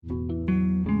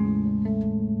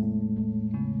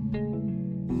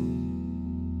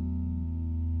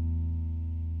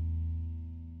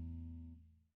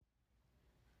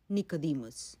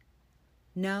Nicodemus.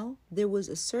 Now there was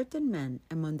a certain man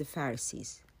among the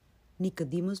Pharisees,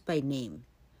 Nicodemus by name,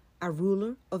 a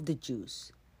ruler of the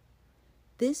Jews.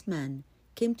 This man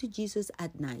came to Jesus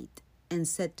at night and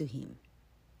said to him,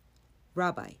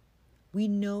 Rabbi, we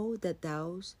know that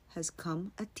thou hast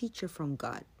come a teacher from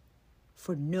God,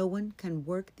 for no one can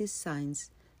work these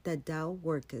signs that thou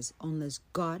workest unless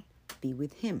God be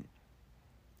with him.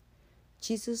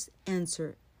 Jesus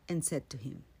answered and said to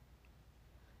him,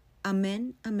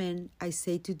 Amen, amen, I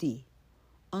say to thee,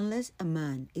 unless a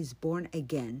man is born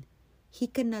again, he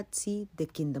cannot see the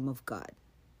kingdom of God.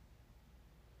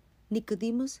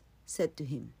 Nicodemus said to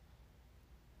him,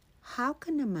 How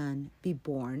can a man be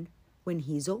born when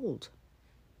he is old?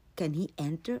 Can he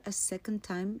enter a second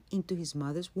time into his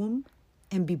mother's womb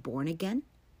and be born again?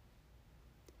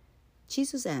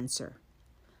 Jesus answered,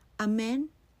 Amen,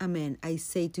 amen, I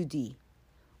say to thee,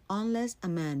 unless a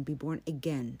man be born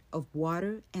again of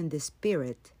water and the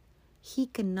Spirit, he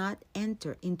cannot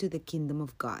enter into the kingdom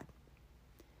of God.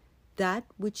 That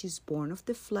which is born of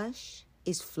the flesh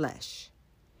is flesh,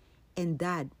 and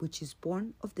that which is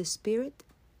born of the Spirit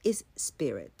is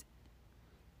spirit.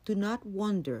 Do not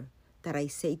wonder that I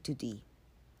say to thee,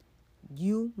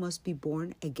 You must be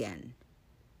born again.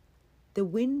 The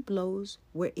wind blows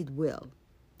where it will,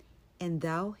 and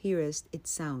thou hearest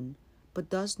its sound, but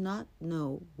dost not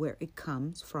know where it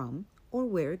comes from or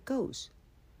where it goes.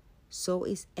 So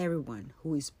is everyone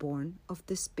who is born of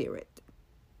the Spirit.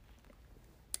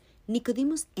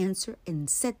 Nicodemus answered and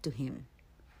said to him,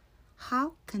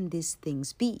 How can these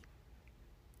things be?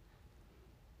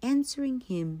 Answering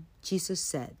him, Jesus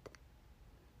said,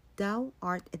 Thou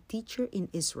art a teacher in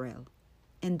Israel,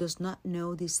 and dost not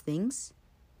know these things?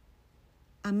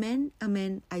 Amen,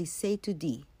 amen, I say to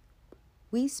thee,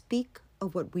 we speak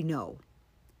of what we know,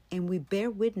 and we bear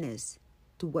witness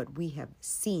to what we have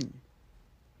seen,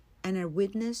 and our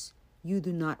witness you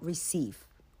do not receive.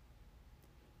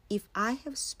 If I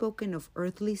have spoken of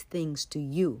earthly things to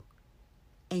you,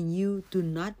 and you do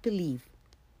not believe,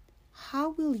 how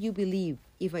will you believe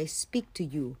if I speak to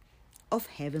you of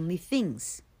heavenly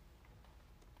things?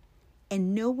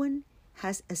 And no one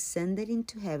has ascended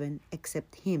into heaven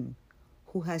except him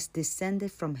who has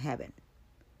descended from heaven,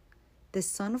 the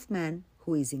Son of Man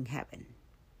who is in heaven.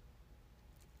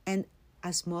 And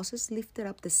as Moses lifted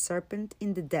up the serpent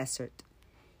in the desert,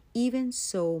 even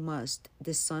so must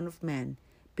the Son of Man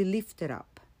be lifted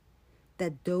up,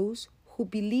 that those who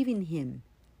believe in him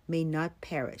may not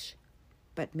perish,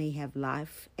 but may have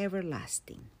life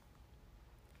everlasting.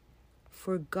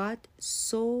 For God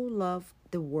so loved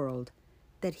the world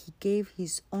that he gave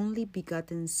his only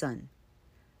begotten Son,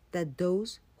 that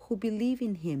those who believe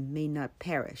in him may not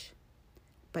perish,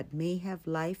 but may have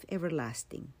life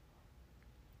everlasting.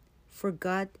 For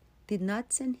God did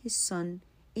not send his Son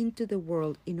into the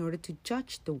world in order to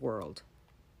judge the world,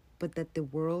 but that the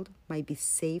world might be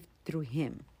saved through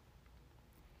him.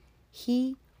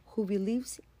 He who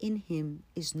believes in him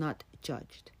is not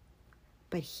judged,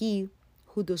 but he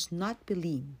who does not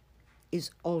believe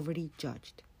is already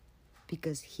judged,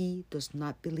 because he does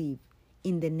not believe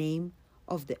in the name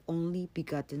of the only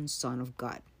begotten Son of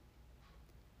God.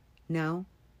 Now,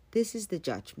 this is the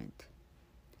judgment.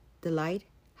 The light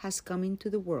has come into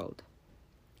the world,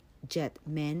 yet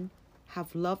men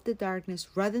have loved the darkness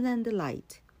rather than the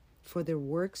light, for their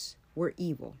works were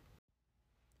evil.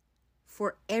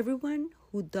 For everyone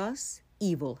who does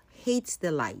evil hates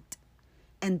the light,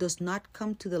 and does not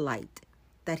come to the light,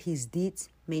 that his deeds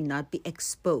may not be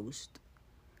exposed.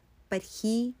 But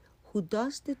he who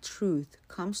does the truth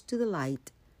comes to the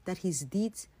light, that his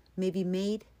deeds may be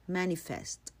made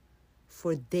manifest,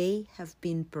 for they have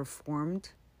been performed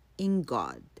in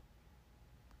God.